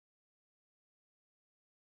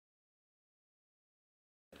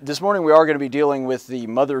This morning we are going to be dealing with the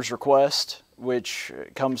mother's request, which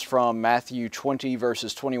comes from Matthew 20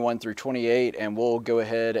 verses 21 through 28, and we'll go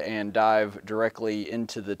ahead and dive directly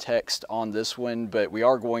into the text on this one. But we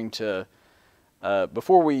are going to,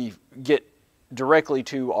 before we get directly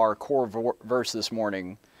to our core verse this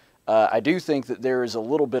morning, I do think that there is a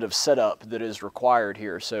little bit of setup that is required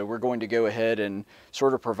here. So we're going to go ahead and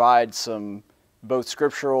sort of provide some both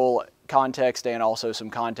scriptural context and also some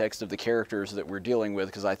context of the characters that we're dealing with,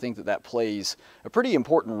 because I think that that plays a pretty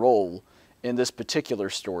important role in this particular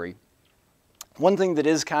story. One thing that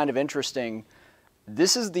is kind of interesting,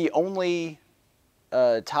 this is the only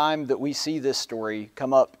time that we see this story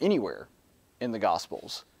come up anywhere in the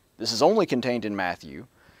Gospels. This is only contained in Matthew.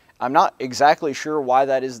 I'm not exactly sure why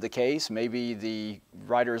that is the case. Maybe the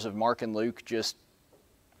writers of Mark and Luke just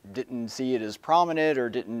didn't see it as prominent or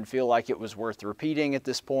didn't feel like it was worth repeating at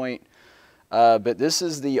this point. But this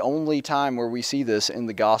is the only time where we see this in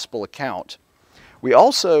the gospel account. We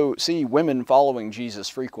also see women following Jesus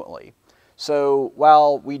frequently. So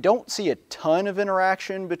while we don't see a ton of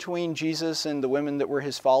interaction between Jesus and the women that were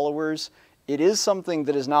his followers, it is something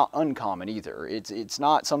that is not uncommon either. It's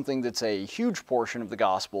not something that's a huge portion of the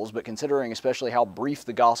Gospels, but considering especially how brief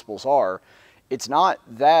the Gospels are, it's not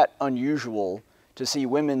that unusual to see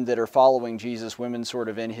women that are following Jesus, women sort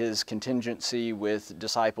of in his contingency with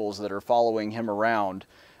disciples that are following him around.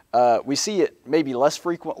 We see it maybe less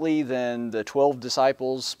frequently than the 12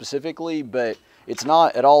 disciples specifically, but it's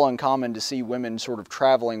not at all uncommon to see women sort of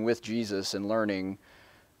traveling with Jesus and learning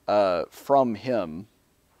from him.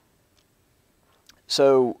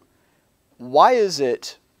 So why is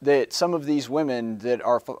it that some of these women that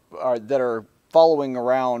are following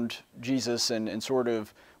around Jesus and sort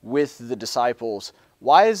of with the disciples,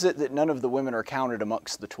 why is it that none of the women are counted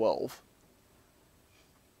amongst the 12?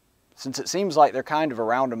 Since it seems like they're kind of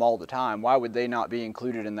around him all the time, why would they not be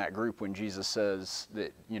included in that group when Jesus says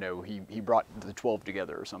that, you know, he brought the 12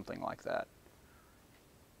 together or something like that?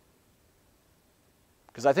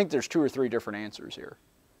 Because I think there's 2 or 3 different answers here.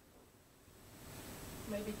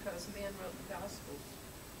 Maybe because men wrote the Gospels,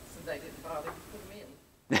 so they didn't bother to put them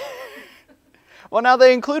in. Well, now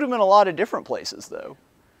they include them in a lot of different places, though.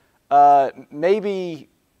 Maybe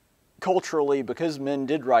culturally, because men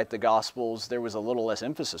did write the Gospels, there was a little less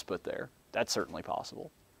emphasis put there. That's certainly possible.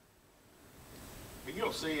 But you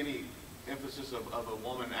don't see any emphasis of a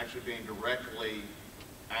woman actually being directly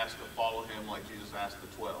asked to follow him like Jesus asked the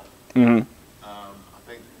 12. Mm-hmm. I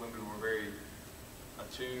think women were very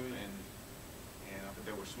attuned and I think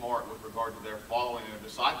they were smart with regard to their following and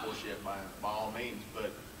discipleship by all means,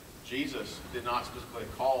 but Jesus did not specifically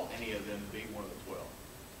call any of them to be one of the 12.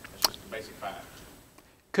 That's just a basic fact.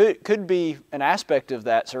 Could be an aspect of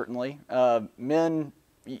that, certainly. Men,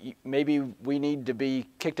 maybe we need to be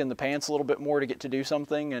kicked in the pants a little bit more to get to do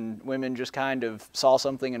something, and women just kind of saw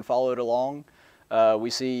something and followed along. We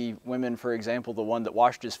see women, for example, the one that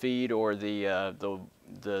washed his feet, or the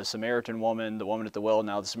Samaritan woman, the woman at the well.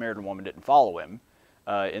 Now, the Samaritan woman didn't follow him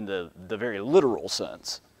in the very literal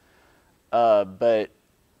sense.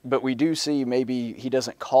 But we do see maybe he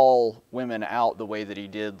doesn't call women out the way that he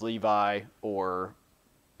did Levi or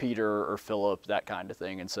Peter or Philip, that kind of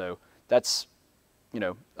thing. And so that's, you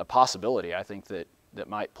know, a possibility, I think, that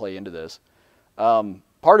might play into this.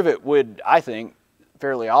 Part of it would, I think,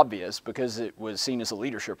 fairly obvious because it was seen as a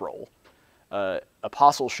leadership role.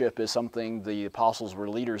 Apostleship is something, the apostles were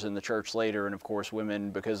leaders in the church later, and of course women,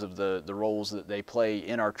 because of the roles that they play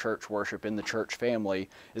in our church worship, in the church family,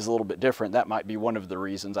 is a little bit different. That might be one of the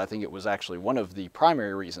reasons. I think it was actually one of the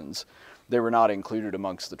primary reasons they were not included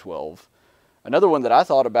amongst the 12. Another one that I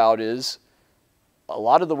thought about is a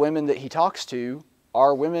lot of the women that he talks to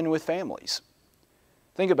are women with families.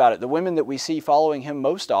 Think about it. The women that we see following him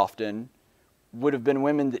most often would have been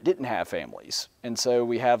women that didn't have families. And so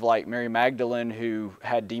we have like Mary Magdalene, who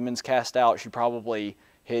had demons cast out. She probably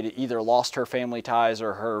had either lost her family ties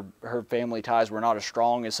or her family ties were not as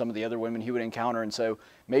strong as some of the other women he would encounter. And so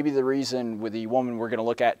maybe the reason with the woman we're going to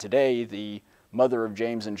look at today, the mother of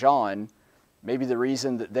James and John, maybe the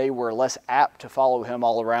reason that they were less apt to follow him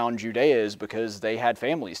all around Judea is because they had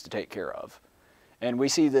families to take care of. And we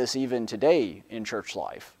see this even today in church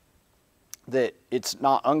life, that it's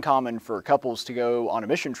not uncommon for couples to go on a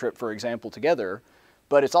mission trip, for example, together,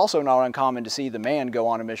 but it's also not uncommon to see the man go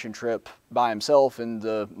on a mission trip by himself and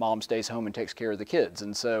the mom stays home and takes care of the kids.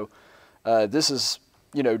 And so this is,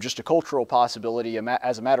 you know, just a cultural possibility.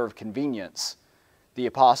 As a matter of convenience, the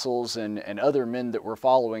apostles and other men that were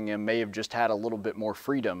following him may have just had a little bit more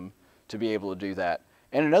freedom to be able to do that.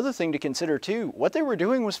 And another thing to consider too, what they were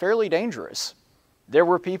doing was fairly dangerous. There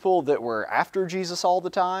were people that were after Jesus all the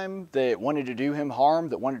time, that wanted to do him harm,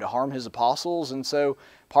 that wanted to harm his apostles. And so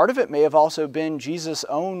part of it may have also been Jesus'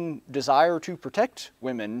 own desire to protect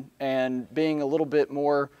women and being a little bit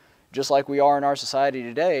more, just like we are in our society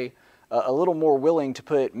today, a little more willing to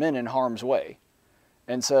put men in harm's way.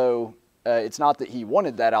 And so it's not that he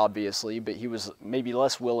wanted that, obviously, but he was maybe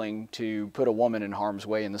less willing to put a woman in harm's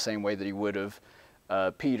way in the same way that he would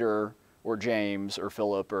have Peter or James or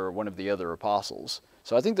Philip or one of the other apostles.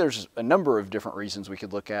 So I think there's a number of different reasons we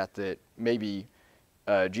could look at that maybe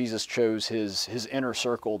Jesus chose his inner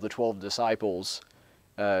circle, the 12 disciples,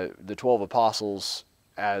 the 12 apostles,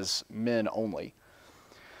 as men only.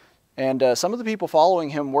 And some of the people following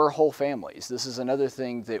him were whole families. This is another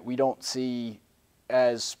thing that we don't see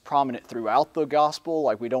as prominent throughout the gospel.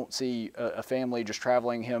 Like, we don't see a family just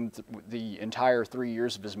traveling him the entire 3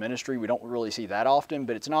 years of his ministry. We don't really see that often,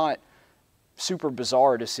 but it's not super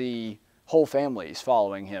bizarre to see whole families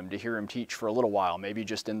following him, to hear him teach for a little while, maybe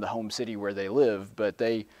just in the home city where they live, but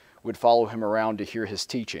they would follow him around to hear his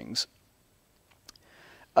teachings.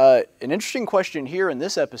 An interesting question here in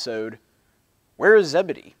this episode, where is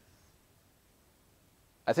Zebedee?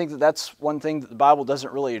 I think that that's one thing that the Bible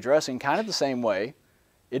doesn't really address in kind of the same way.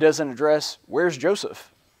 It doesn't address, where's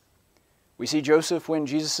Joseph? We see Joseph when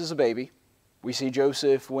Jesus is a baby. We see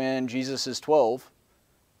Joseph when Jesus is 12,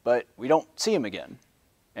 but we don't see him again.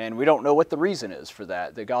 And we don't know what the reason is for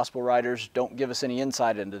that. The gospel writers don't give us any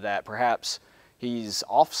insight into that. Perhaps he's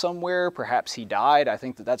off somewhere. Perhaps he died. I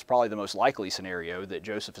think that that's probably the most likely scenario, that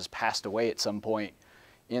Joseph has passed away at some point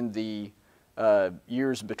in the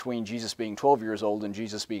years between Jesus being 12 years old and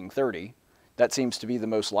Jesus being 30. That seems to be the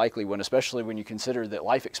most likely one, especially when you consider that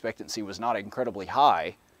life expectancy was not incredibly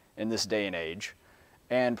high in this day and age.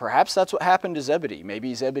 And perhaps that's what happened to Zebedee.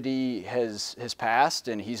 Maybe Zebedee has passed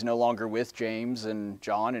and he's no longer with James and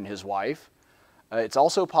John and his wife. It's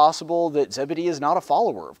also possible that Zebedee is not a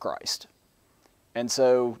follower of Christ. And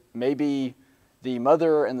so maybe the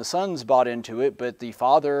mother and the sons bought into it, but the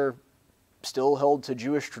father still held to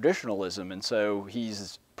Jewish traditionalism. And so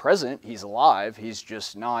he's present, he's alive, he's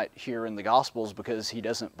just not here in the Gospels because he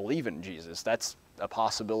doesn't believe in Jesus. That's a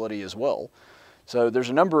possibility as well. So there's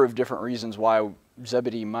a number of different reasons why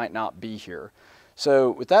Zebedee might not be here. So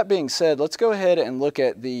with that being said, let's go ahead and look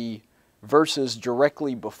at the verses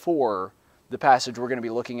directly before the passage we're going to be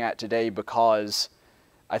looking at today, because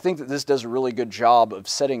I think that this does a really good job of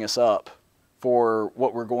setting us up for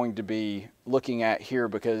what we're going to be looking at here,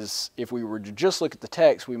 because if we were to just look at the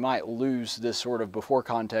text, we might lose this sort of before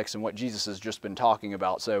context and what Jesus has just been talking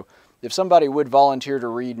about. So if somebody would volunteer to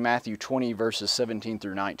read Matthew 20 verses 17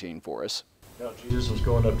 through 19 for us. Now Jesus was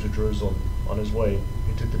going up to Jerusalem. On his way,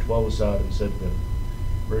 he took the 12 aside and said to them,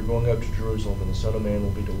 "We are going up to Jerusalem, and the Son of Man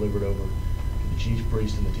will be delivered over to the chief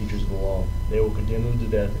priests and the teachers of the law. They will condemn him to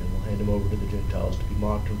death and will hand him over to the Gentiles to be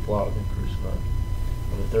mocked and flogged and crucified.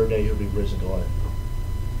 On the third day he'll be risen to life."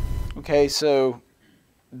 Okay, so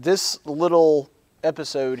this little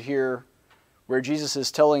episode here where Jesus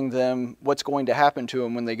is telling them what's going to happen to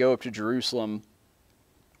him when they go up to Jerusalem,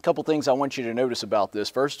 a couple things I want you to notice about this.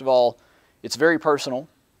 First of all, it's very personal.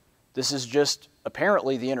 This is just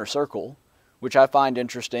apparently the inner circle, which I find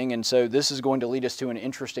interesting, and so this is going to lead us to an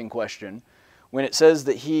interesting question. When it says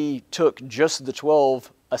that he took just the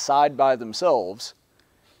 12 aside by themselves,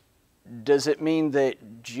 does it mean that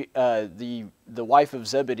the wife of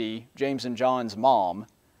Zebedee, James and John's mom,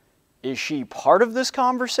 is she part of this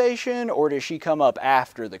conversation, or does she come up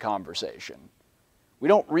after the conversation? We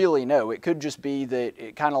don't really know. It could just be that,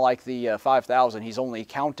 it kind of like the 5,000, he's only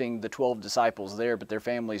counting the 12 disciples there, but their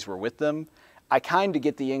families were with them. I kind of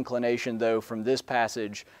get the inclination, though, from this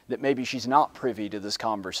passage that maybe she's not privy to this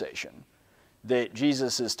conversation, that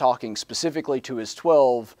Jesus is talking specifically to his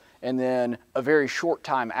 12, and then a very short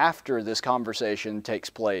time after this conversation takes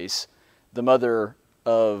place, the mother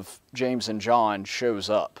of James and John shows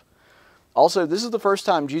up. Also, this is the first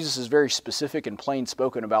time Jesus is very specific and plain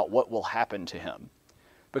spoken about what will happen to him.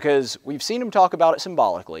 Because we've seen him talk about it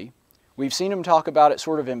symbolically. We've seen him talk about it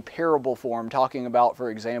sort of in parable form, talking about, for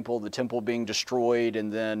example, the temple being destroyed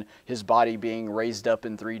and then his body being raised up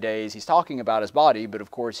in 3 days. He's talking about his body, but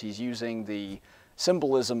of course he's using the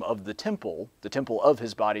symbolism of the temple of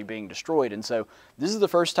his body being destroyed. And so this is the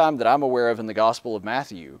first time that I'm aware of in the Gospel of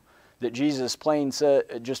Matthew that Jesus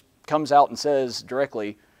just comes out and says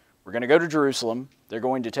directly, we're going to go to Jerusalem, they're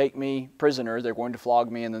going to take me prisoner, they're going to flog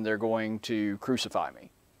me, and then they're going to crucify me.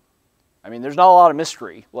 I mean, there's not a lot of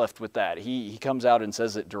mystery left with that. He comes out and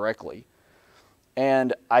says it directly.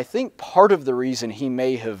 And I think part of the reason he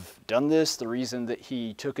may have done this, the reason that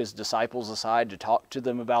he took his disciples aside to talk to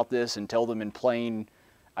them about this and tell them in plain,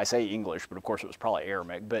 I say English, but of course it was probably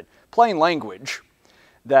Aramaic, but plain language,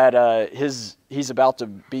 that he's about to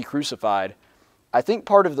be crucified. I think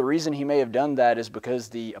part of the reason he may have done that is because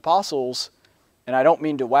the apostles, and I don't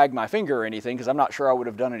mean to wag my finger or anything, because I'm not sure I would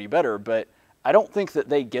have done any better, but I don't think that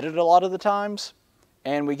they get it a lot of the times.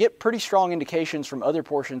 And we get pretty strong indications from other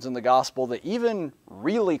portions in the gospel that even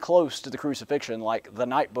really close to the crucifixion, like the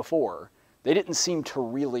night before, they didn't seem to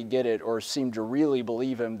really get it or seem to really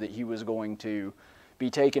believe him that he was going to be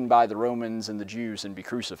taken by the Romans and the Jews and be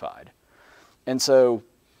crucified. And so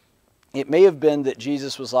it may have been that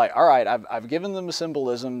Jesus was like, all right, I've given them a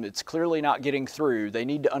symbolism. It's clearly not getting through. They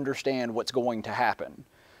need to understand what's going to happen,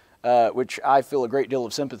 which I feel a great deal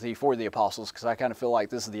of sympathy for the apostles, because I kind of feel like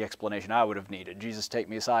this is the explanation I would have needed. Jesus, take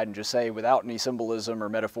me aside and just say, without any symbolism or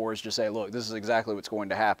metaphors, just say, look, this is exactly what's going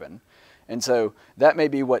to happen. And so that may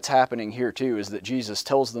be what's happening here too, is that Jesus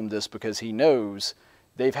tells them this because he knows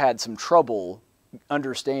they've had some trouble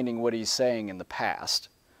understanding what he's saying in the past.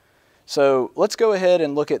 So let's go ahead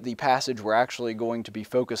and look at the passage we're actually going to be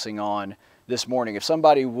focusing on this morning. If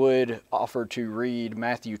somebody would offer to read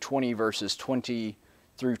Matthew 20, verses 20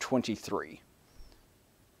 through 23.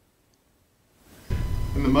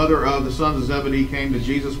 And the mother of the sons of Zebedee came to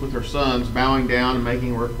Jesus with her sons, bowing down and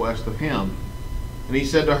making a request of him. And he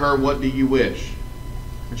said to her, what do you wish?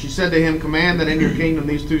 And she said to him, command that in your kingdom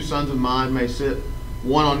these two sons of mine may sit,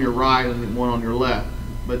 one on your right and one on your left.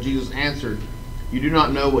 But Jesus answered, you do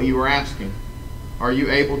not know what you are asking. Are you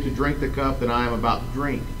able to drink the cup that I am about to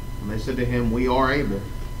drink? And they said to him, we are able.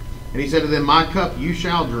 And he said to them, my cup you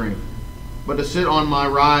shall drink. But to sit on my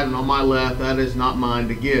right and on my left, that is not mine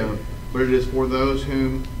to give, but it is for those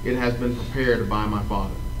whom it has been prepared by my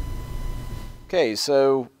Father. Okay,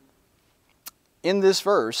 so in this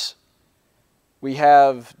verse, we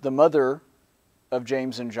have the mother of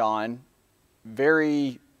James and John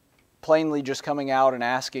very plainly just coming out and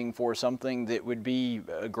asking for something that would be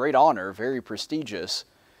a great honor, very prestigious.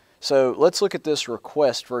 So let's look at this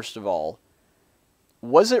request first of all.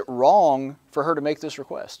 Was it wrong for her to make this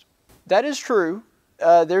request? That is true.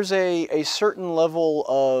 There's a certain level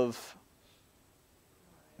of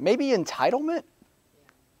maybe entitlement,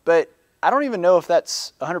 but I don't even know if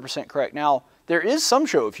that's 100% correct. Now, there is some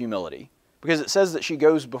show of humility, because it says that she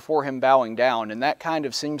goes before him bowing down, and that kind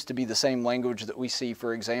of seems to be the same language that we see,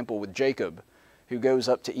 for example, with Jacob, who goes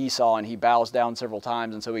up to Esau and he bows down several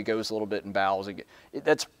times, and so he goes a little bit and bows.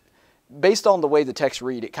 That's based on the way the text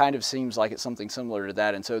read, it kind of seems like it's something similar to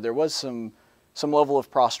that, and so there was some level of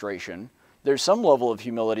prostration. There's some level of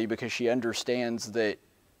humility because she understands that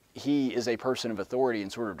he is a person of authority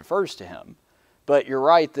and sort of defers to him. But you're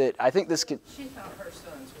right that I think this could... She thought her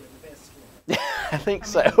sons were the best ones. I think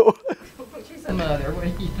so. She's a mother, what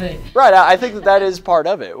do you think? Right, I think that is part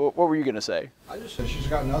of it. What were you going to say? I just said she's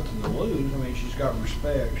got nothing to lose. I mean, she's got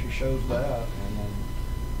respect. She shows that. And,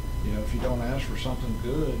 if you don't ask for something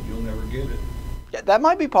good, you'll never get it. Yeah, that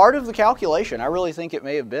might be part of the calculation. I really think it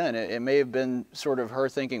may have been. It may have been sort of her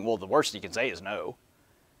thinking, well, the worst you can say is no.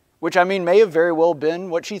 Which, I mean, may have very well been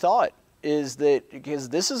what she thought, is that, because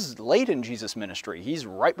this is late in Jesus' ministry. He's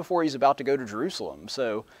right before he's about to go to Jerusalem.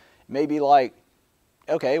 So maybe like,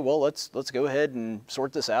 okay, well, let's go ahead and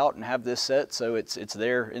sort this out and have this set so it's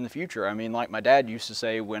there in the future. I mean, like my dad used to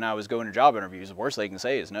say when I was going to job interviews, the worst they can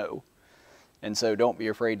say is no. And so don't be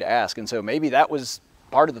afraid to ask. And so maybe that was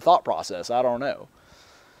part of the thought process. I don't know.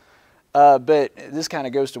 But this kind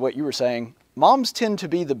of goes to what you were saying. Moms tend to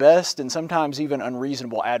be the best and sometimes even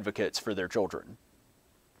unreasonable advocates for their children.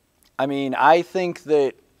 I mean, I think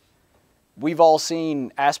that we've all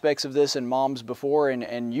seen aspects of this in moms before,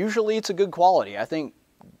 and usually it's a good quality. I think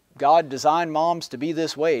God designed moms to be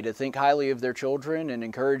this way, to think highly of their children and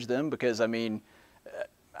encourage them, because, I mean,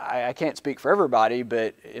 I can't speak for everybody,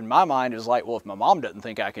 but in my mind it's like, well, if my mom doesn't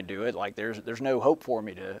think I can do it, like there's no hope for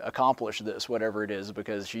me to accomplish this, whatever it is,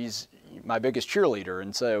 because she's my biggest cheerleader.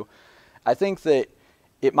 And so I think that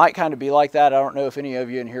it might kind of be like that. I don't know if any of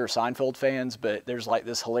you in here are Seinfeld fans, but there's like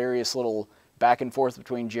this hilarious little back and forth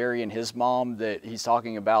between Jerry and his mom that he's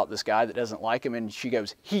talking about this guy that doesn't like him, and she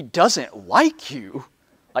goes, he doesn't like you.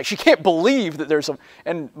 Like, she can't believe that there's some,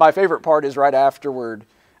 and my favorite part is right afterward,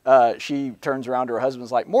 she turns around to her husband and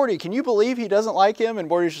is like, Morty, can you believe he doesn't like him? And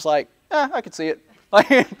Morty's just like, I can see it.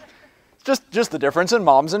 Like, just the difference in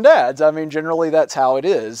moms and dads. I mean, generally that's how it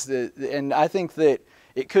is. And I think that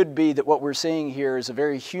it could be that what we're seeing here is a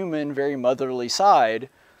very human, very motherly side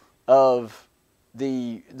of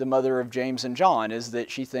the mother of James and John, is that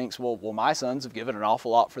she thinks, well, my sons have given an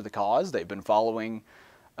awful lot for the cause. They've been following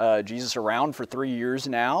Jesus around for 3 years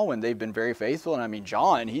now, and they've been very faithful. And I mean,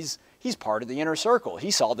 John, he's part of the inner circle.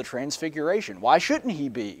 He saw the transfiguration. Why shouldn't he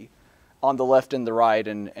be on the left and the right,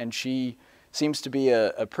 and she seems to be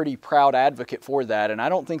a pretty proud advocate for that, and I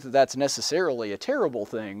don't think that that's necessarily a terrible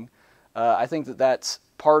thing. I think that that's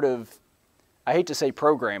part of, I hate to say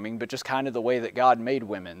programming, but just kind of the way that God made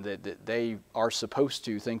women, that they are supposed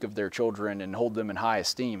to think of their children and hold them in high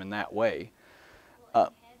esteem in that way.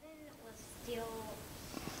 Well, heaven was still,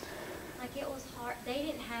 like, it was hard. They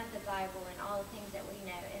didn't have the Bible and all the things that we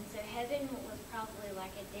know, and so heaven was probably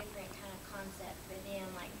like a different kind of concept for them.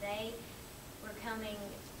 Like, they were coming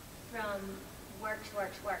from works.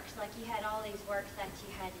 Like, you had all these works that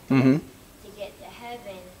you had to do to get to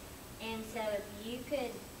heaven, and so if you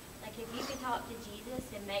could talk to Jesus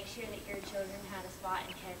and make sure that your children had a spot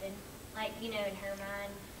in heaven, like, you know, in her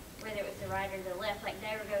mind, whether it was the right or the left, like,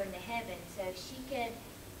 they were going to heaven. So if she could,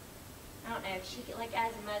 I don't know, if she could, like,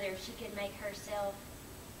 as a mother, if she could make herself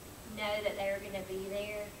know that they were going to be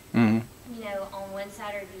there, you know, on one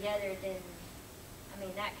side or the other, then, I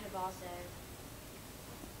mean, that could have also,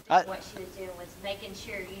 what she was doing was making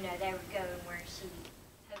sure, you know, they were going where she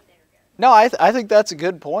hoped they were going. No, I think that's a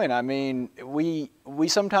good point. I mean, we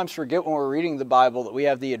sometimes forget when we're reading the Bible that we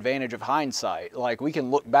have the advantage of hindsight. Like, we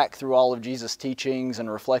can look back through all of Jesus' teachings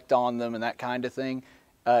and reflect on them and that kind of thing.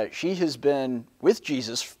 She has been with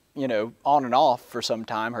Jesus, you know, on and off for some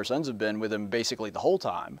time. Her sons have been with him basically the whole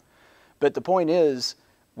time. But the point is,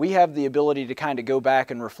 we have the ability to kind of go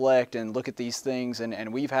back and reflect and look at these things,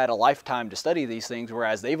 and we've had a lifetime to study these things,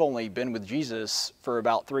 whereas they've only been with Jesus for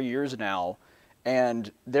about 3 years now.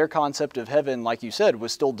 And their concept of heaven, like you said,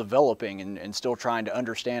 was still developing and still trying to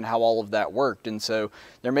understand how all of that worked. And so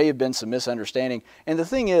there may have been some misunderstanding. And the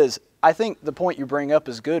thing is, I think the point you bring up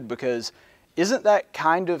is good, because isn't that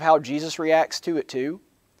kind of how Jesus reacts to it too?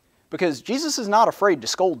 Because Jesus is not afraid to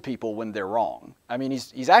scold people when they're wrong. I mean,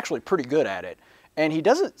 he's actually pretty good at it. And he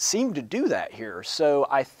doesn't seem to do that here. So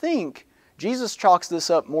I think Jesus chalks this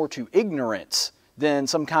up more to ignorance than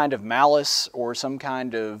some kind of malice or some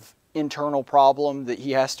kind of internal problem that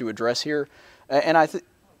he has to address here. And I think,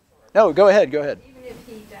 no, go ahead. Even if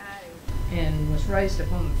he died and was raised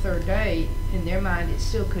up on the third day, in their mind it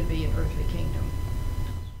still could be an earthly kingdom.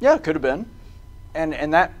 Yeah, it could have been.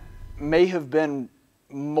 And that may have been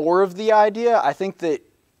more of the idea. I think that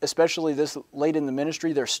especially this late in the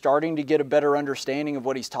ministry, they're starting to get a better understanding of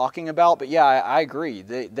what he's talking about. But yeah, I agree.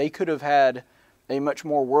 They could have had a much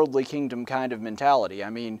more worldly kingdom kind of mentality. I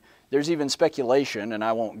mean, there's even speculation, and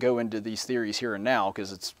I won't go into these theories here and now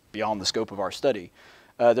because it's beyond the scope of our study.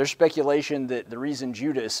 There's speculation that the reason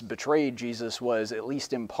Judas betrayed Jesus was at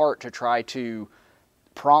least in part to try to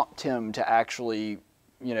prompt him to actually,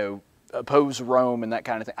 you know, oppose Rome and that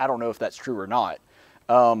kind of thing. I don't know if that's true or not.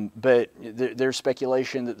 But there's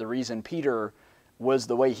speculation that the reason Peter was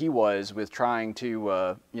the way he was with trying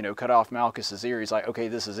to, you know, cut off Malchus's ear, he's like, okay,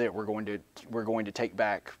 this is it. We're going to take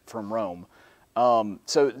back from Rome.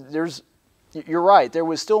 So you're right. There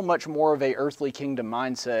was still much more of a earthly kingdom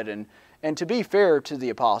mindset, and to be fair to the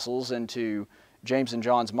apostles and to James and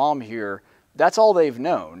John's mom here, that's all they've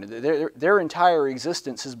known. Their entire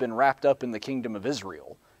existence has been wrapped up in the kingdom of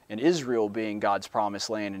Israel, and Israel being God's promised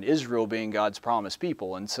land, and Israel being God's promised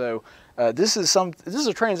people. And so this is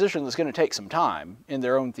a transition that's going to take some time in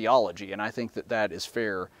their own theology, and I think that is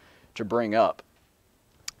fair to bring up.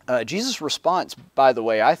 Jesus' response, by the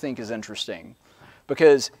way, I think is interesting,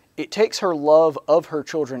 because it takes her love of her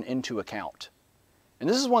children into account. And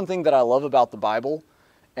this is one thing that I love about the Bible,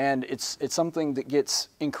 and it's something that gets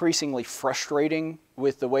increasingly frustrating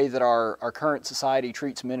with the way that our current society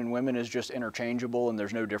treats men and women as just interchangeable and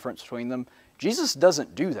there's no difference between them. Jesus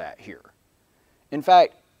doesn't do that here. In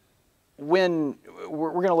fact, when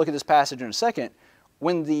we're going to look at this passage in a second,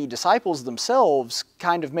 when the disciples themselves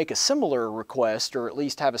kind of make a similar request, or at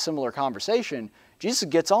least have a similar conversation, Jesus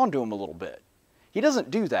gets on to them a little bit. He doesn't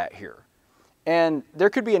do that here. And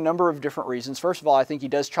there could be a number of different reasons. First of all, I think he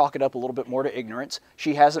does chalk it up a little bit more to ignorance.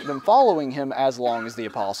 She hasn't been following him as long as the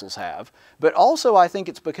apostles have. But also I think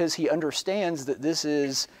it's because he understands that this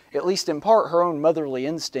is, at least in part, her own motherly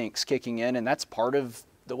instincts kicking in, and that's part of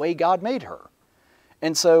the way God made her.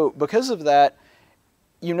 And so because of that,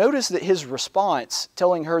 you notice that his response,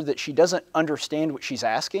 telling her that she doesn't understand what she's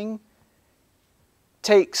asking,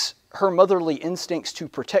 takes her motherly instincts to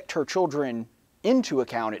protect her children into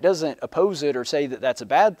account. It doesn't oppose it or say that that's a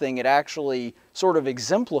bad thing. It actually sort of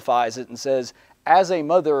exemplifies it and says, as a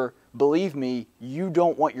mother, believe me, you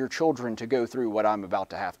don't want your children to go through what I'm about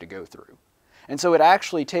to have to go through. And so it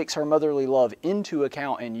actually takes her motherly love into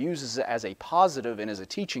account and uses it as a positive and as a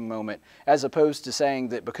teaching moment, as opposed to saying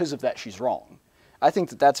that because of that she's wrong. I think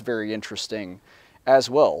that that's very interesting as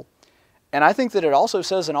well. And I think that it also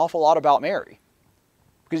says an awful lot about Mary.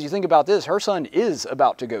 Because you think about this, her son is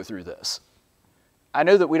about to go through this. I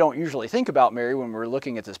know that we don't usually think about Mary when we're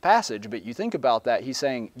looking at this passage, but you think about that, he's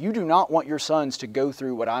saying, you do not want your sons to go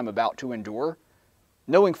through what I'm about to endure,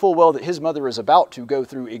 knowing full well that his mother is about to go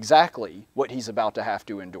through exactly what he's about to have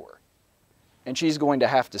to endure. And she's going to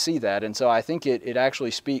have to see that. And so I think it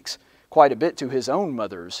actually speaks quite a bit to his own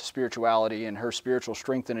mother's spirituality and her spiritual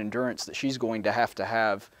strength and endurance that she's going to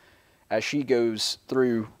have as she goes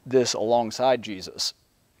through this alongside Jesus.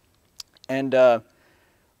 And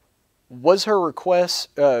was this her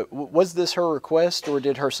request, or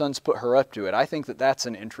did her sons put her up to it? I think that that's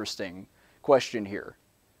an interesting question here.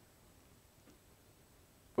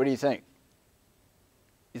 What do you think?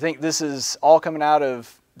 You think this is all coming out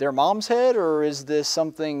of their mom's head, or is this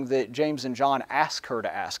something that James and John asked her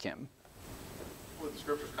to ask him? Well, the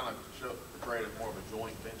scriptures kind of portray it as more of a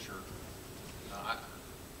joint venture.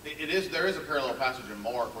 There is a parallel passage in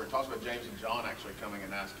Mark where it talks about James and John actually coming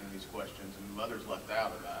and asking these questions, and the mother's left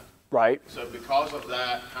out of that. Right. So because of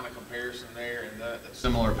that kind of comparison there and that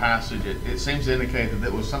similar passage, it seems to indicate that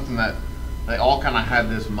it was something that they all kind of had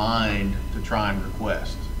this mind to try and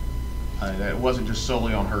request. That it wasn't just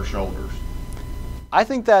solely on her shoulders. I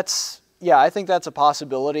think that's a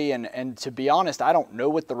possibility, and to be honest, I don't know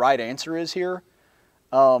what the right answer is here,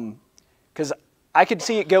 because I could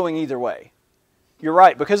see it going either way. You're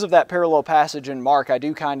right, because of that parallel passage in Mark, I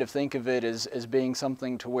do kind of think of it as being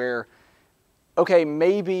something to where, okay,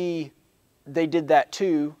 maybe they did that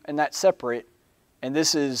too, and that's separate, and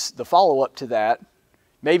this is the follow-up to that.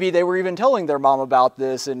 Maybe they were even telling their mom about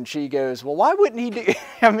this, and she goes, well, why wouldn't he do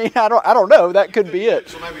I mean, I don't know. That could be it.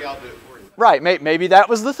 So maybe I'll do it for you. Right. Maybe that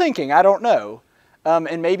was the thinking. I don't know.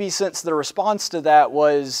 And maybe since the response to that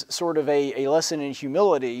was sort of a lesson in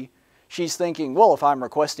humility, she's thinking, well, if I'm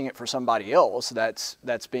requesting it for somebody else,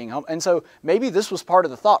 that's being humble. And so maybe this was part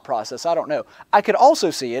of the thought process. I don't know. I could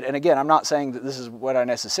also see it, and again, I'm not saying that this is what I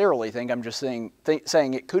necessarily think. I'm just saying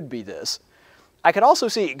it could be this. I could also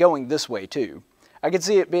see it going this way too. I could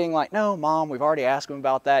see it being like, no, Mom, we've already asked him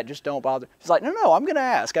about that. Just don't bother. She's like, no, I'm going to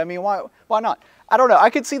ask. I mean, why not? I don't know.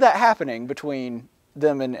 I could see that happening between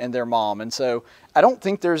them and their mom. And so I don't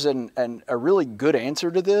think there's a really good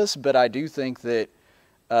answer to this, but I do think that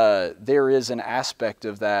there is an aspect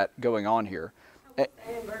of that going on here. In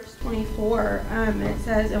verse 24, it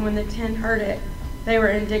says, and when the 10 heard it, they were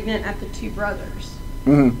indignant at the two brothers.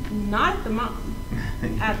 Mm-hmm. Not at the mom,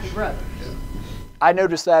 at the brothers. I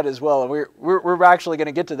noticed that as well. We're actually going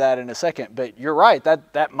to get to that in a second, but you're right.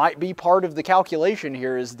 That might be part of the calculation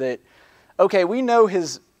here is that, okay, we know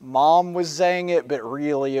his mom was saying it, but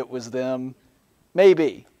really it was them.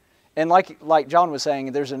 Maybe. And like John was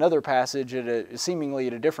saying, there's another passage seemingly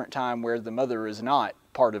at a different time where the mother is not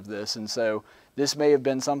part of this. And so this may have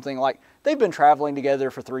been something like they've been traveling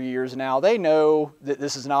together for 3 years now. They know that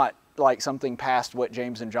this is not like something past what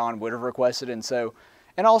James and John would have requested.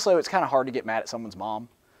 And also, it's kind of hard to get mad at someone's mom.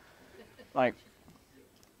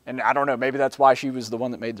 And I don't know, maybe that's why she was the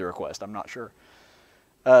one that made the request. I'm not sure.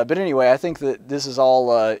 But anyway, I think that this is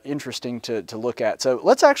all interesting to look at. So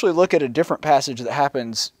let's actually look at a different passage that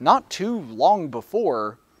happens not too long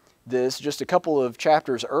before this, just a couple of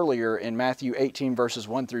chapters earlier in Matthew 18, verses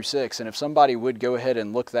 1 through 6. And if somebody would go ahead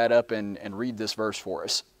and look that up and read this verse for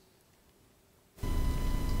us.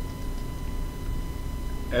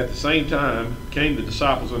 At the same time came the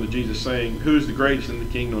disciples unto Jesus, saying, Who is the greatest in the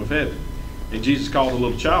kingdom of heaven? And Jesus called a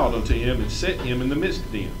little child unto him, and set him in the midst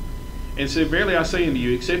of them, and said, Verily I say unto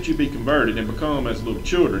you, except you be converted, and become as little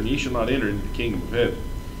children, ye shall not enter into the kingdom of heaven.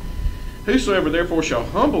 Whosoever therefore shall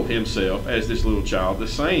humble himself as this little child, the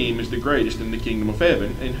same is the greatest in the kingdom of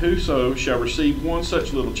heaven. And whoso shall receive one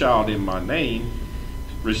such little child in my name,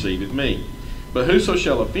 receiveth me. But whoso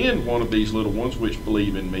shall offend one of these little ones which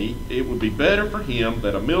believe in me, it would be better for him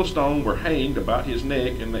that a millstone were hanged about his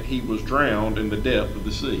neck, and that he was drowned in the depth of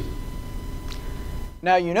the sea.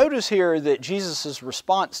 Now you notice here that Jesus'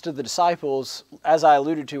 response to the disciples, as I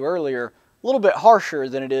alluded to earlier, a little bit harsher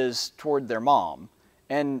than it is toward their mom.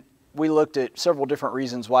 And we looked at several different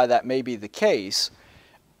reasons why that may be the case.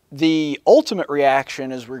 The ultimate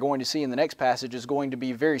reaction, as we're going to see in the next passage, is going to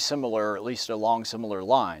be very similar, or at least along similar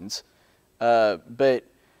lines. But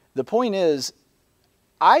the point is,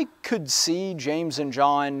 I could see James and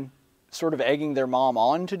John sort of egging their mom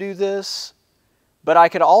on to do this, but I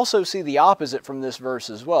could also see the opposite from this verse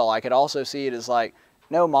as well. I could also see it as like,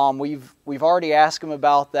 no, Mom, we've already asked him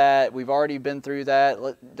about that. We've already been through that.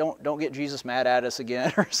 Don't get Jesus mad at us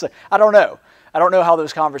again. I don't know. I don't know how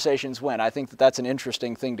those conversations went. I think that that's an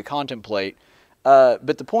interesting thing to contemplate.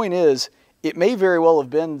 But the point is, it may very well have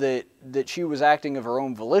been that she was acting of her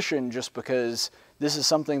own volition just because this is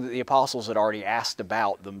something that the apostles had already asked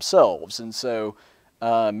about themselves. And so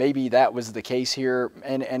maybe that was the case here.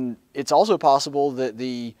 And it's also possible that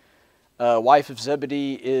the wife of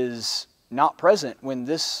Zebedee is not present when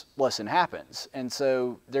this lesson happens. And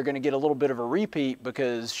so they're going to get a little bit of a repeat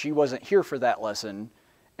because she wasn't here for that lesson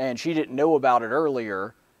and she didn't know about it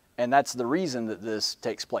earlier. And that's the reason that this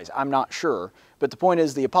takes place. I'm not sure. But the point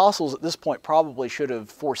is, the apostles at this point probably should have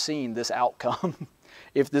foreseen this outcome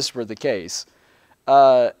if this were the case.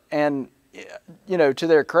 And, you know, to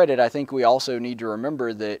their credit, I think we also need to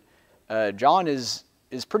remember that John is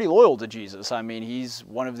pretty loyal to Jesus. I mean, he's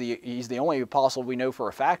the only apostle we know for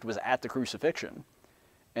a fact was at the crucifixion.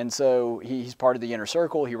 And so he's part of the inner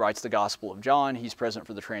circle. He writes the Gospel of John. He's present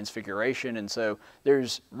for the Transfiguration. And so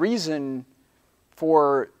there's reason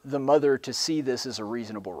for the mother to see this as a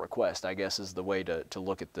reasonable request, I guess, is the way to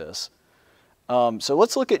look at this. So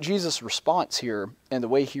let's look at Jesus' response here and the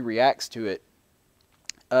way he reacts to it.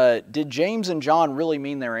 Did James and John really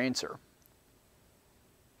mean their answer?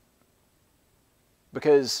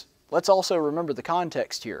 Because let's also remember the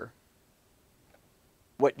context here.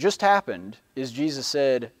 What just happened is Jesus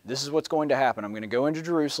said, this is what's going to happen. I'm going to go into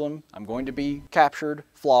Jerusalem. I'm going to be captured,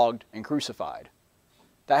 flogged, and crucified.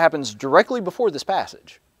 That happens directly before this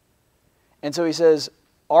passage. And so he says,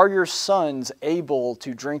 are your sons able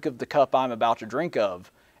to drink of the cup I'm about to drink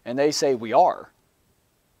of? And they say, we are.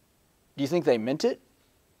 Do you think they meant it?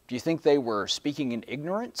 Do you think they were speaking in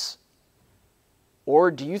ignorance?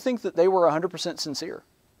 Or do you think that they were 100% sincere?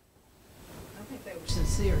 I think they were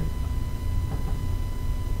sincere.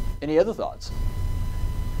 Any other thoughts?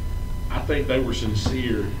 I think they were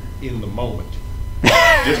sincere in the moment.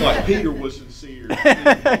 Just like Peter was sincere in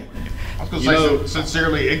the moment. I was going to say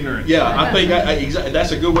sincerely ignorant. Yeah, I think exactly,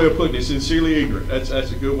 that's a good way of putting it. Sincerely ignorant.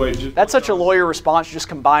 That's a good way. That's such a lawyer response. Just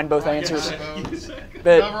combine both answers.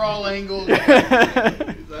 Exactly. Cover all angles.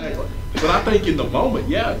 Exactly. But I think in the moment,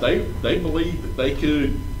 yeah, they believed that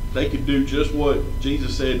they could do just what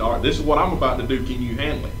Jesus said. All right, this is what I'm about to do. Can you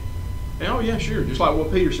handle it? And, oh yeah, sure. Just like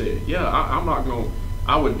what Peter said. Yeah, I'm not going.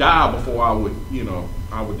 I would die before I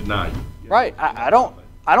would deny you. Right.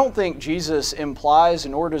 I don't think Jesus implies,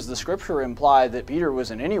 nor does the Scripture imply, that Peter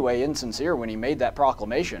was in any way insincere when he made that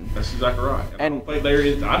proclamation. That's exactly right. And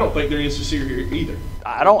I don't think they're insincere here either.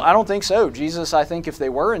 I don't think so. Jesus, I think if they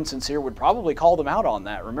were insincere, would probably call them out on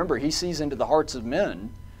that. Remember, he sees into the hearts of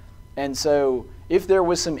men. And so if there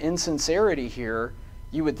was some insincerity here,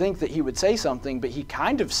 you would think that he would say something, but he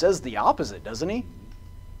kind of says the opposite, doesn't he?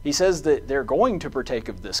 He says that they're going to partake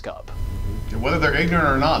of this cup. Whether they're ignorant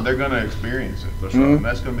or not, they're going to experience it. That's right. And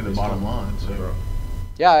that's going to be the bottom line. So. Right.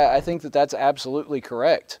 Yeah, I think that that's absolutely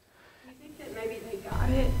correct. Do you think that maybe they got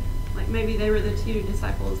it? Like maybe they were the two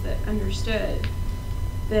disciples that understood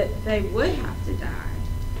that they would have to die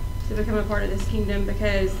to become a part of this kingdom,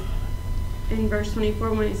 because in verse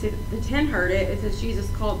 24, when you see the 10 heard it, it says Jesus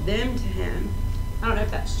called them to him. I don't know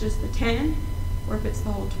if that's just the 10 or if it's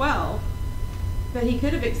the whole 12, but he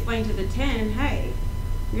could have explained to the 10, hey,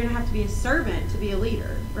 you're going to have to be a servant to be a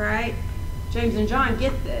leader, right? James and John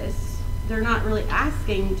get this. They're not really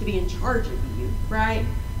asking to be in charge of you, right?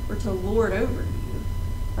 Or to lord over you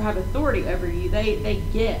or have authority over you. They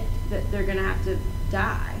get that they're going to have to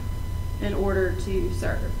die in order to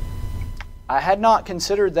serve. I had not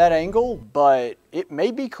considered that angle, but it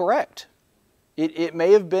may be correct. It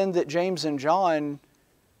may have been that James and John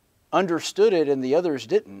understood it and the others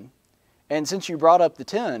didn't. And since you brought up the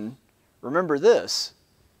 10, remember this.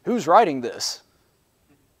 Who's writing this?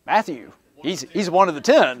 Matthew. He's one of the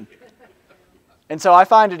 10. And so I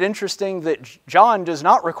find it interesting that John does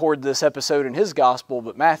not record this episode in his gospel,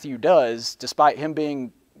 but Matthew does, despite him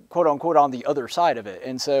being, quote unquote, on the other side of it.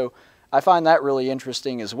 And so I find that really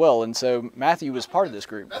interesting as well. And so Matthew was part of this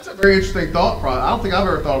group. That's a very interesting thought. I don't think I've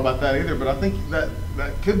ever thought about that either, but I think that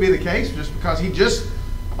could be the case just because he just,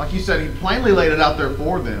 like you said, he plainly laid it out there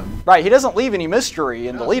for them. Right. He doesn't leave any mystery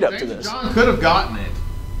in the lead up to this. John could have gotten it.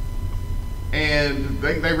 And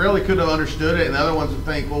they really could have understood it, and the other ones would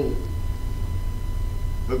think, well,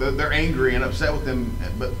 they're angry and upset with them,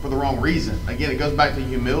 but for the wrong reason. Again, it goes back to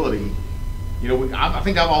humility. You know, I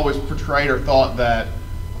think I've always portrayed or thought that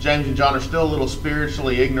James and John are still a little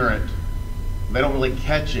spiritually ignorant. They don't really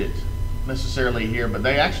catch it necessarily here, but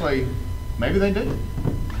they actually, maybe they do.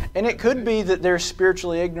 And it could be that they're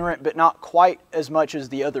spiritually ignorant, but not quite as much as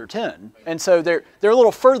the other 10. And so they're a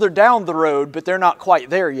little further down the road, but they're not quite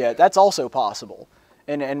there yet. That's also possible.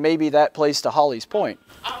 And maybe that plays to Holly's point.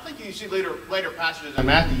 I think you see later passages in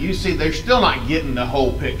Matthew, you see they're still not getting the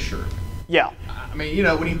whole picture. Yeah. I mean, you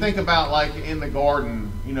know, when you think about like in the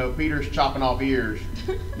garden, you know, Peter's chopping off ears.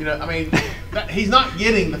 You know, I mean, he's not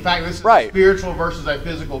getting the fact that this is Right. a spiritual versus a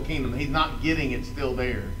physical kingdom. He's not getting it still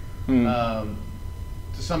there.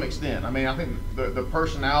 To some extent. I mean, I think the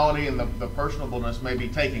personality and the personableness may be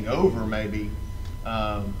taking over, maybe,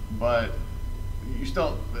 but you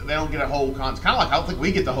still, they don't get a whole concept. Kind of like I don't think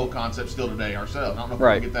we get the whole concept still today ourselves. I don't know if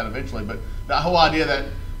Right. we'll get that eventually, but that whole idea that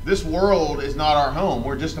this world is not our home,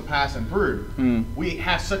 we're just a passing through. We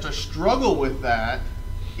have such a struggle with that,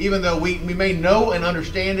 even though we may know and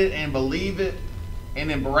understand it and believe it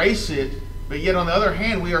and embrace it, but yet on the other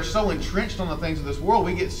hand, we are so entrenched on the things of this world,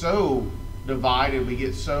 we get so divided, we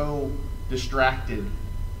get so distracted,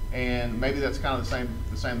 and maybe that's kind of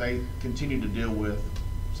the same they continue to deal with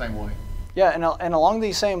same way. Yeah, and along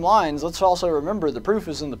these same lines, let's also remember the proof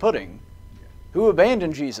is in the pudding. Who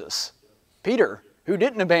abandoned Jesus? Peter. Who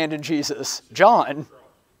didn't abandon Jesus? John.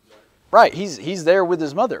 Right, he's there with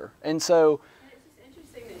his mother. And so it's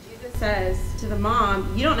just interesting that Jesus says to the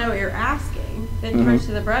mom, you don't know what you're asking. Then turns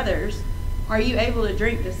to the brothers, are you able to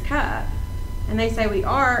drink this cup? And they say, we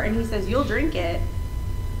are. And he says, you'll drink it.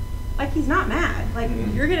 Like, he's not mad. Like,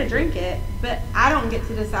 you're going to drink it, but I don't get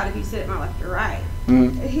to decide if you sit at my left or right.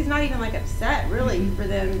 He's not even, like, upset, really, for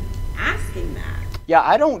them asking that. yeah,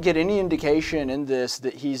 I don't get any indication in this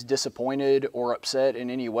that he's disappointed or upset in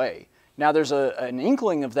any way. Now, there's an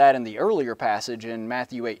inkling of that in the earlier passage in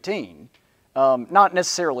Matthew 18. Not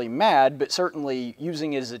necessarily mad, but certainly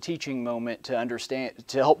using it as a teaching moment to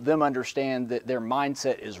help them understand that their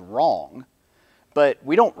mindset is wrong. But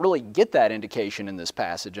we don't really get that indication in this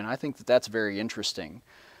passage, and I think that that's very interesting.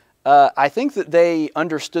 I think that they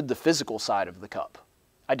understood the physical side of the cup.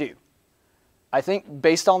 I do. I think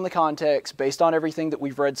based on the context, based on everything that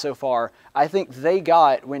we've read so far, I think they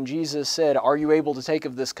got when Jesus said, are you able to take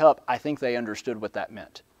of this cup? I think they understood what that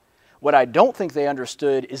meant. What I don't think they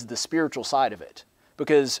understood is the spiritual side of it.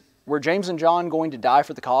 Because were James and John going to die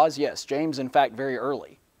for the cause? Yes, James, in fact, very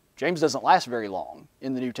early. James doesn't last very long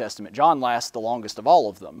in the New Testament. John lasts the longest of all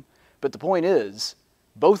of them. But the point is,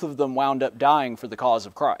 both of them wound up dying for the cause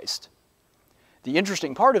of Christ. The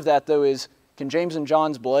interesting part of that, though, is, can James and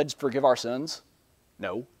John's blood forgive our sins?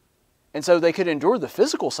 No. And so they could endure the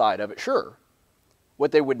physical side of it, sure.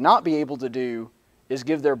 What they would not be able to do is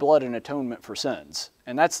give their blood an atonement for sins.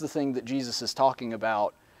 And that's the thing that Jesus is talking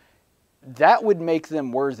about. That would make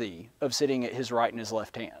them worthy of sitting at his right and his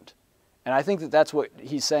left hand. And I think that that's what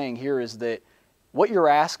he's saying here, is that what you're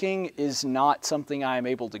asking is not something I am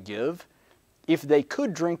able to give. If they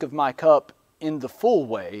could drink of my cup in the full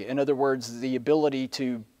way, in other words, the ability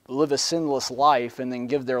to live a sinless life and then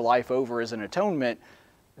give their life over as an atonement,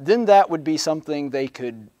 then that would be something they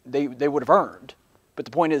would have earned. But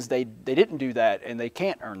the point is they didn't do that, and they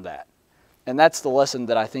can't earn that. And that's the lesson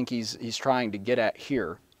that I think he's trying to get at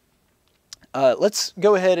here. Let's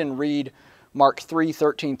go ahead and read Mark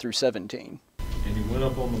 3:13 through 17. And he went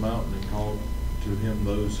up on the mountain and called to him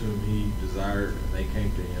those whom he desired, and they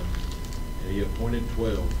came to him. And he appointed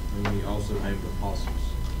 12, whom he also named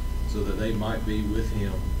apostles, so that they might be with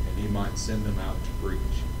him, and he might send them out to preach,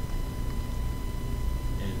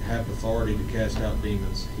 and have authority to cast out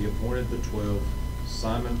demons. He appointed the 12,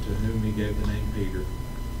 Simon, to whom he gave the name Peter,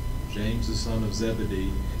 James the son of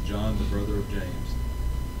Zebedee, and John the brother of James,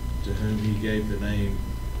 to whom he gave the name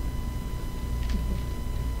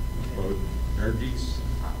Boanerges,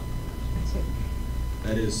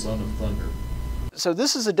 that is, son of thunder. So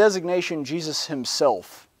this is a designation Jesus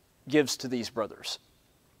himself gives to these brothers.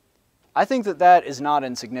 I think that that is not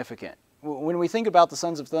insignificant. When we think about the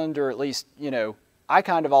sons of thunder, at least, I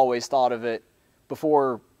kind of always thought of it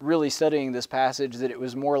before really studying this passage that it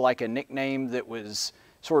was more like a nickname that was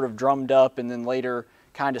sort of drummed up and then later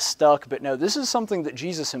kind of stuck. But no, this is something that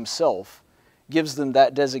Jesus himself gives them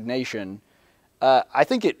that designation. I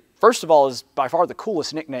think it, first of all, is by far the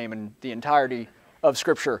coolest nickname in the entirety of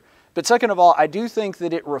Scripture. But second of all, I do think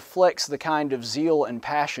that it reflects the kind of zeal and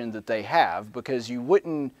passion that they have, because you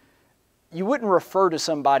wouldn't refer to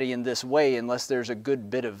somebody in this way unless there's a good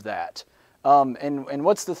bit of that. And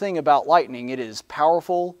what's the thing about lightning? It is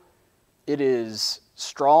powerful, it is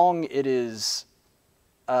strong, it is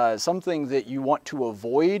something that you want to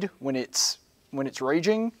avoid when it's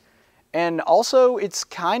raging, and also it's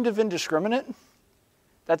kind of indiscriminate.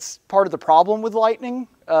 That's part of the problem with lightning.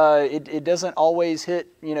 It doesn't always hit,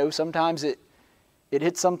 sometimes it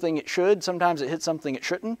hits something it should, sometimes it hits something it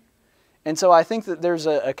shouldn't. And so I think that there's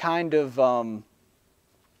a kind of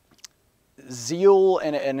zeal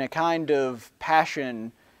and a kind of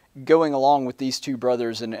passion going along with these two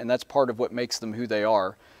brothers, and that's part of what makes them who they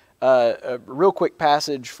are. A real quick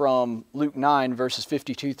passage from Luke 9, verses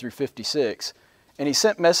 52 through 56. And he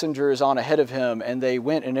sent messengers on ahead of him, and they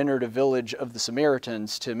went and entered a village of the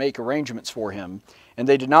Samaritans to make arrangements for him. And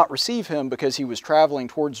they did not receive him because he was traveling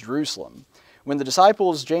towards Jerusalem. When the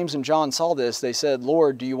disciples, James and John, saw this, they said,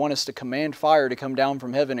 "Lord, do you want us to command fire to come down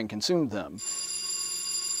from heaven and consume them?"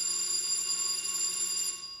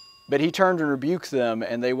 But he turned and rebuked them,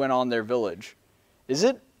 and they went on their village. Is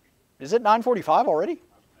it 9:45 already?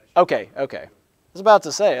 Okay. I was about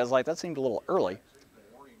to say, I was like, that seemed a little early.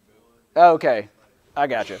 Okay, I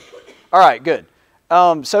got you. All right, good.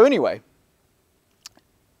 So anyway,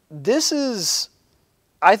 this is,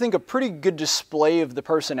 I think, a pretty good display of the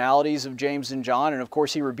personalities of James and John. And of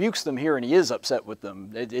course, he rebukes them here, and he is upset with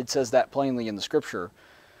them. It says that plainly in the scripture.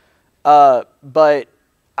 But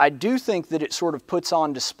I do think that it sort of puts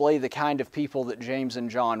on display the kind of people that James and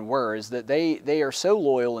John were, is that they are so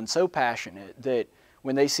loyal and so passionate that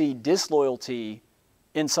when they see disloyalty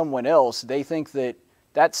in someone else, they think that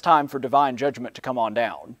that's time for divine judgment to come on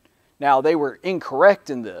down. Now, they were incorrect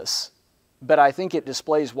in this, but I think it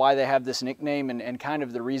displays why they have this nickname and kind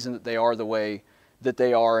of the reason that they are the way that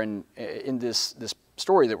they are in this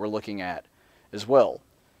story that we're looking at as well.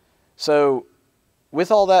 So,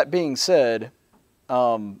 with all that being said,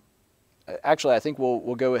 actually, I think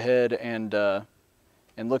we'll go ahead and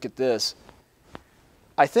look at this.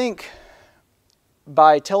 I think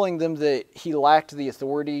by telling them that he lacked the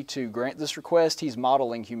authority to grant this request, he's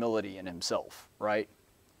modeling humility in himself, right?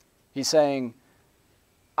 He's saying,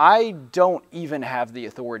 I don't even have the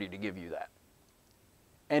authority to give you that.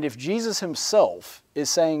 And if Jesus himself is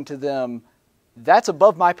saying to them, that's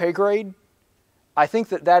above my pay grade, I think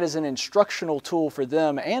that that is an instructional tool for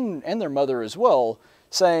them and their mother as well,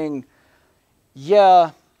 saying,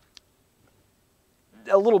 yeah,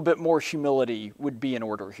 a little bit more humility would be in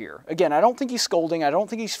order here. Again, I don't think he's scolding. I don't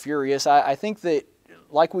think he's furious. I think that,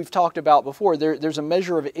 like we've talked about before, there's a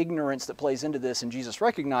measure of ignorance that plays into this, and Jesus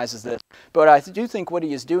recognizes this. But I do think what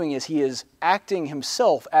he is doing is he is acting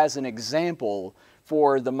himself as an example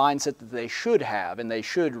for the mindset that they should have and they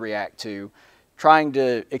should react to, trying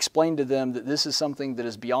to explain to them that this is something that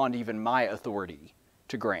is beyond even my authority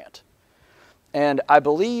to grant. And I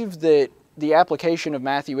believe that the application of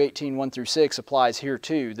Matthew 18:1-6 applies here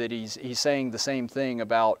too, that he's saying the same thing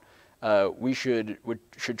about we should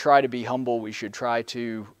try to be humble, we should try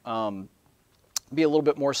to be a little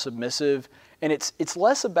bit more submissive. And it's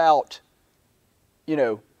less about,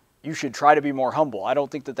 you should try to be more humble. I don't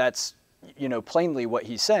think that that's, plainly what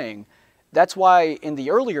he's saying. That's why in the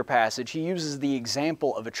earlier passage, he uses the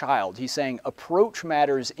example of a child. He's saying, approach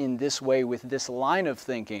matters in this way with this line of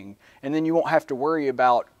thinking, and then you won't have to worry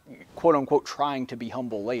about, quote unquote, trying to be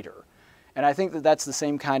humble later. And I think that that's the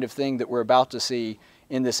same kind of thing that we're about to see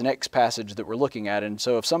in this next passage that we're looking at. And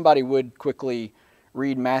so if somebody would quickly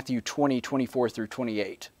read Matthew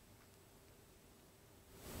 20:24-28.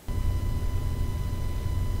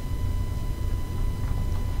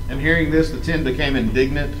 And hearing this, the 10 became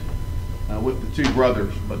indignant with the two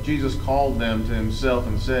brothers. But Jesus called them to himself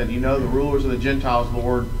and said, "You know, the rulers of the Gentiles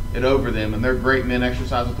lord it over them, and their great men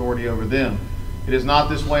exercise authority over them. It is not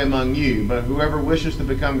this way among you, but whoever wishes to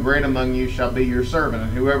become great among you shall be your servant,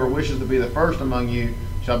 and whoever wishes to be the first among you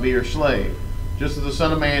shall be your slave. Just as the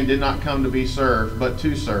Son of Man did not come to be served, but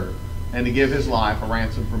to serve, and to give his life a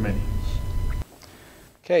ransom for many."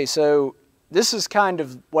 Okay, so this is kind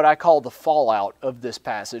of what I call the fallout of this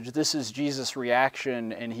passage. This is Jesus'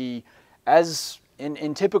 reaction, and he, as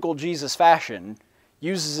in typical Jesus fashion,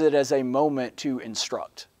 uses it as a moment to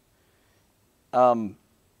instruct.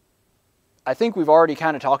 I think we've already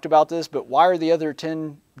kind of talked about this, but why are the other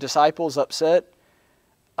 10 disciples upset?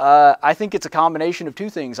 I think it's a combination of two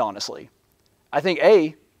things, honestly. I think,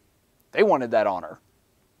 A, they wanted that honor.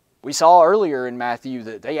 We saw earlier in Matthew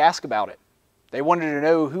that they asked about it. They wanted to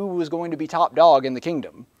know who was going to be top dog in the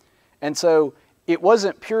kingdom. And so it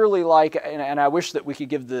wasn't purely like, and I wish that we could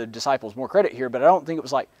give the disciples more credit here, but I don't think it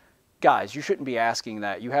was like, guys, you shouldn't be asking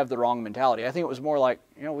that. You have the wrong mentality. I think it was more like,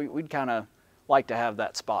 we'd kind of like to have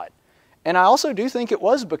that spot. And I also do think it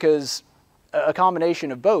was because a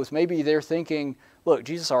combination of both. Maybe they're thinking, look,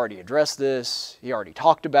 Jesus already addressed this. He already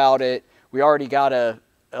talked about it. We already got a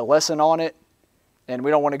lesson on it, and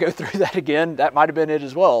we don't want to go through that again. That might have been it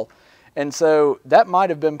as well. And so that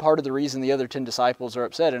might have been part of the reason the other 10 disciples are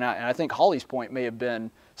upset. And I think Holly's point may have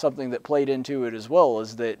been something that played into it as well,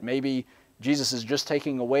 is that maybe Jesus is just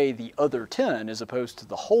taking away the other 10 as opposed to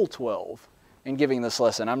the whole 12 and giving this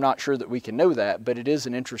lesson. I'm not sure that we can know that, but it is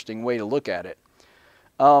an interesting way to look at it.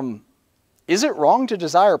 Is it wrong to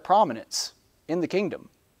desire prominence in the kingdom?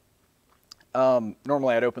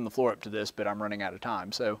 Normally I'd open the floor up to this, but I'm running out of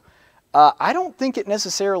time. So I don't think it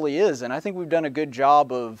necessarily is, and I think we've done a good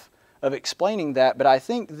job of of explaining that, but I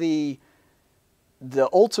think the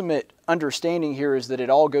ultimate understanding here is that it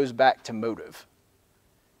all goes back to motive.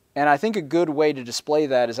 And I think a good way to display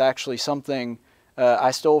that is actually something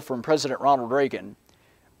I stole from President Ronald Reagan.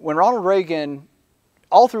 When Ronald Reagan,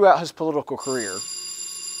 all throughout his political career,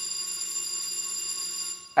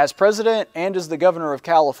 as president and as the governor of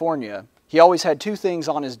California, he always had two things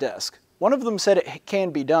on his desk. One of them said it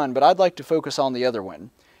can be done, but I'd like to focus on the other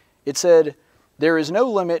one. It said, there is no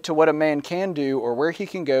limit to what a man can do or where he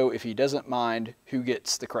can go if he doesn't mind who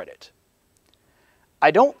gets the credit. I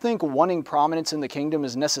don't think wanting prominence in the kingdom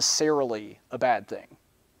is necessarily a bad thing.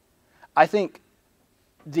 I think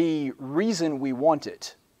the reason we want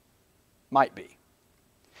it might be.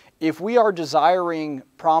 If we are desiring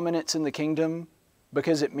prominence in the kingdom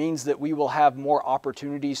because it means that we will have more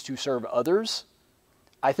opportunities to serve others,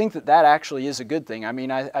 I think that that actually is a good thing. I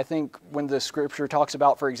mean, I think when the scripture talks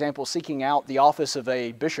about, for example, seeking out the office of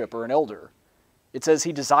a bishop or an elder, it says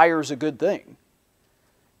he desires a good thing.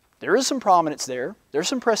 There is some prominence there. There's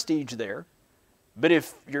some prestige there. But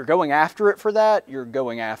if you're going after it for that, you're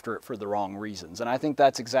going after it for the wrong reasons. And I think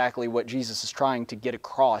that's exactly what Jesus is trying to get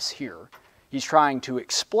across here. He's trying to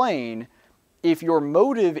explain, if your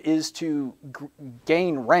motive is to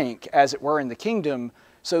gain rank, as it were, in the kingdom,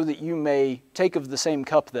 so that you may take of the same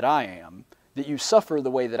cup that I am, that you suffer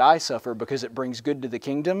the way that I suffer because it brings good to the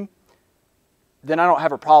kingdom, then I don't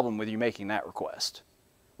have a problem with you making that request.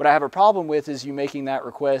 What I have a problem with is you making that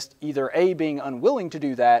request, either A, being unwilling to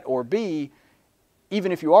do that, or B,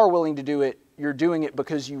 even if you are willing to do it, you're doing it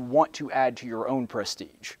because you want to add to your own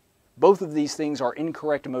prestige. Both of these things are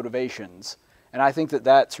incorrect motivations, and I think that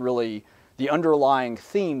that's really the underlying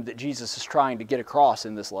theme that Jesus is trying to get across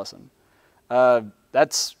in this lesson.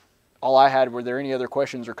 That's all I had. Were there any other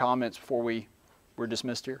questions or comments before we were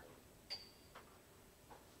dismissed here?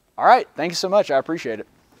 All right. Thank you so much. I appreciate it.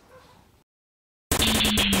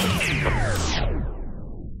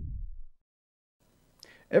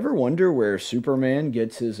 Ever wonder where Superman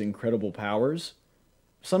gets his incredible powers?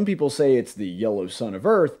 Some people say it's the yellow sun of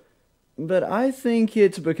Earth, but I think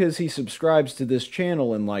it's because he subscribes to this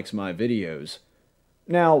channel and likes my videos.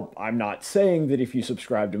 Now, I'm not saying that if you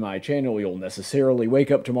subscribe to my channel, you'll necessarily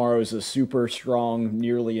wake up tomorrow as a super strong,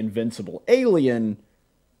 nearly invincible alien,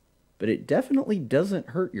 but it definitely doesn't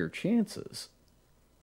hurt your chances.